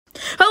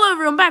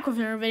everyone, back with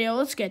another video.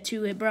 Let's get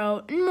to it,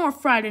 bro. More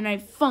Friday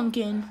Night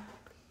Funkin'.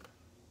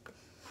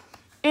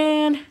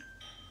 And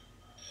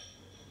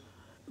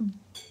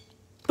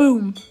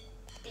boom. 3,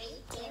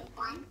 2,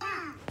 1, go.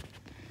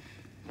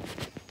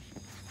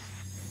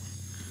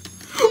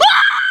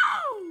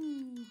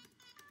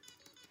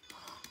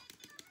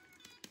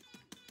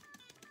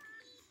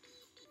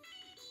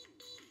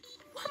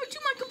 What happened to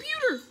my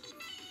computer?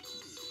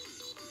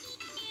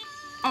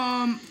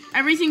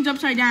 Everything's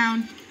upside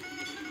down.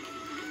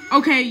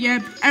 Okay,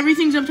 yep,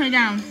 everything's upside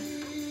down.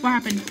 What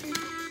happened?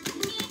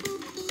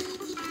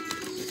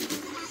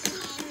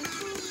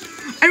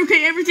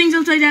 Okay, everything's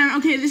upside down.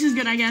 Okay, this is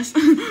good, I guess.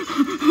 What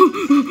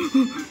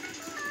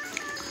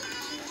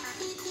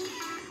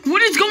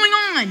is going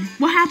on?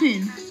 What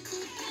happened?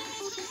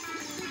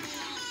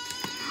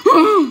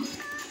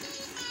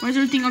 Why is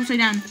everything upside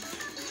down?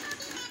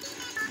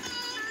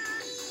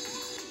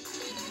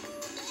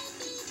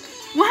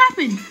 What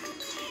happened?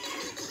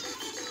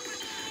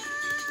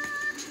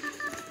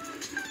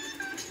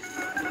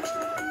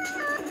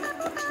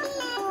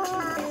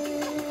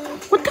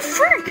 What the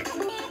frick?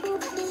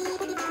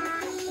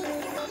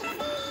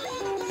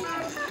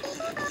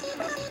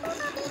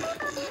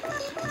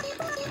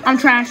 I'm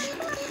trash.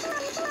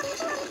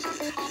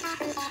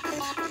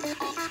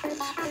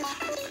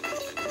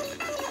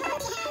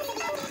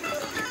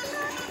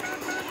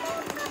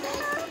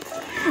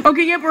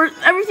 Okay, yep,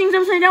 everything's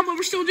upside down, but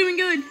we're still doing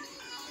good.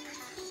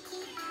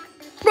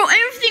 Bro,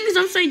 everything is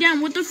upside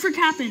down. What the frick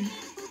happened?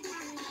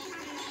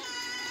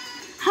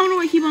 How do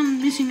I keep on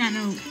missing that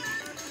note?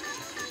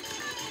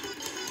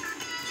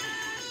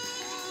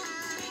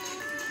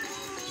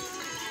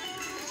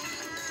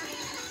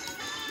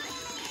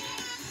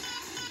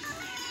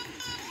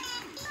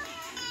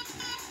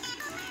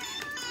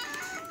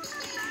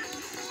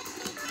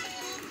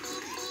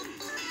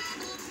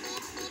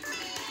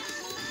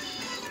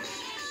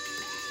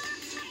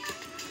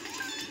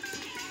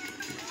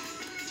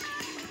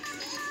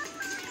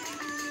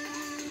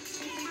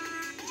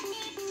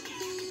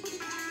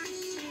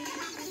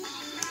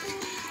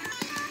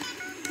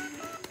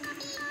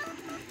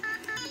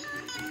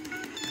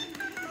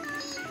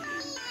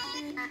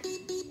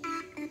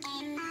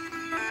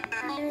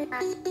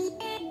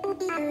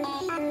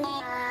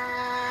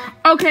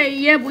 Okay,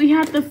 yeah, we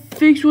have to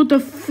fix what the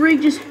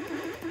freak just...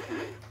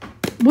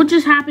 What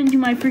just happened to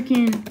my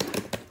freaking...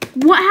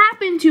 What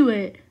happened to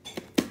it?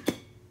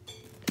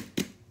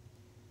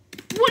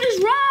 What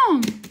is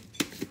wrong?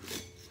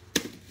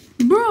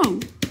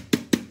 Bro.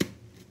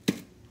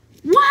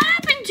 What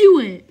happened to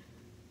it?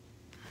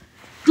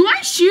 Do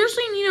I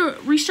seriously need to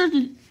restart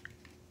the...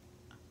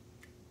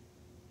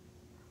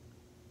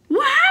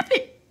 What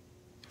happened?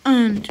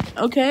 And,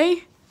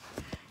 okay.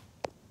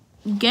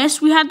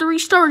 Guess we had to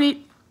restart it.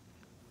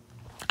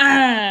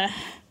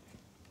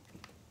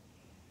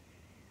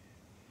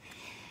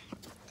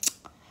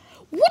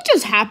 What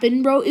just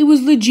happened, bro? It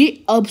was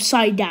legit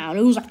upside down.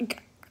 It was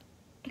like...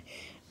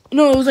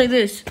 No, it was like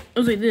this. It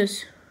was like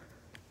this.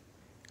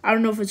 I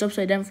don't know if it's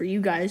upside down for you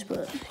guys,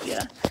 but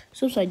yeah.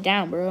 It's upside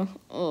down, bro.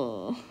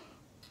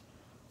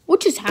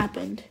 What just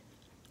happened?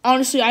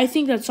 Honestly, I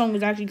think that song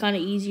was actually kind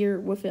of easier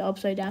with it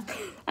upside down.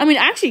 I mean,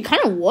 actually, it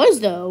kind of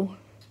was, though.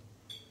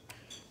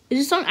 Is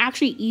this song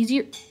actually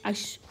easier?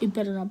 It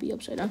better not be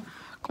upside down.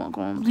 Come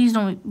on. Please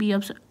don't be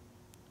upside.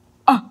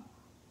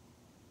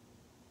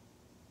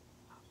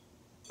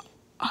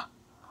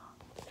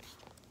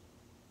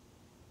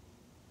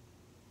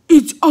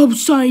 It's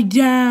upside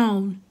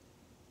down.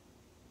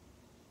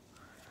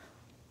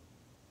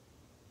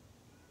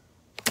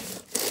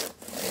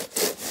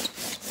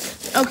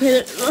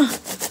 Okay.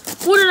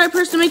 What did I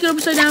press to make it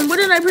upside down? What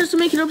did I press to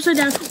make it upside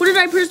down? What did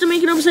I press to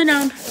make it upside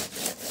down?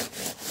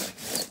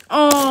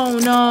 Oh,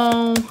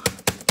 no.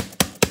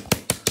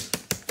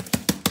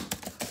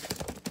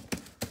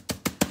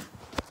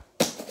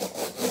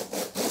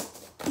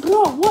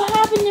 Bro, what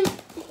happened to...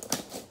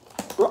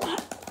 Bro.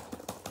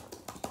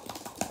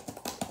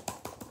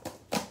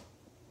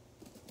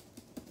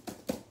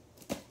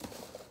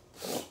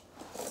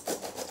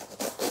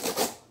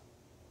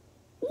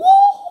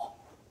 Whoa!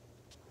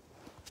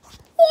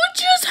 What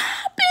just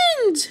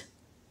happened?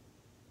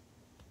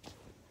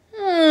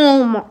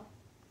 Oh, my...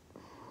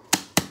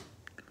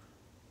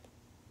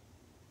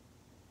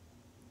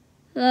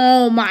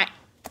 Oh my.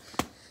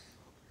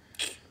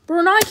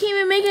 Bro, now I can't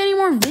even make any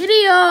more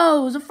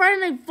videos. A Friday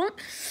Night Fun.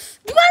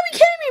 You gotta be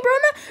kidding me, bro.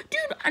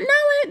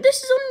 Now, this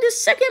is only the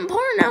second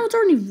part. Now it's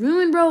already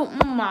ruined, bro.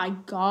 Oh my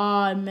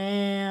god,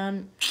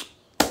 man.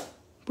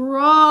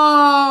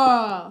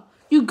 Bro.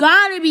 You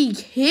gotta be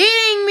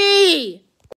kidding me.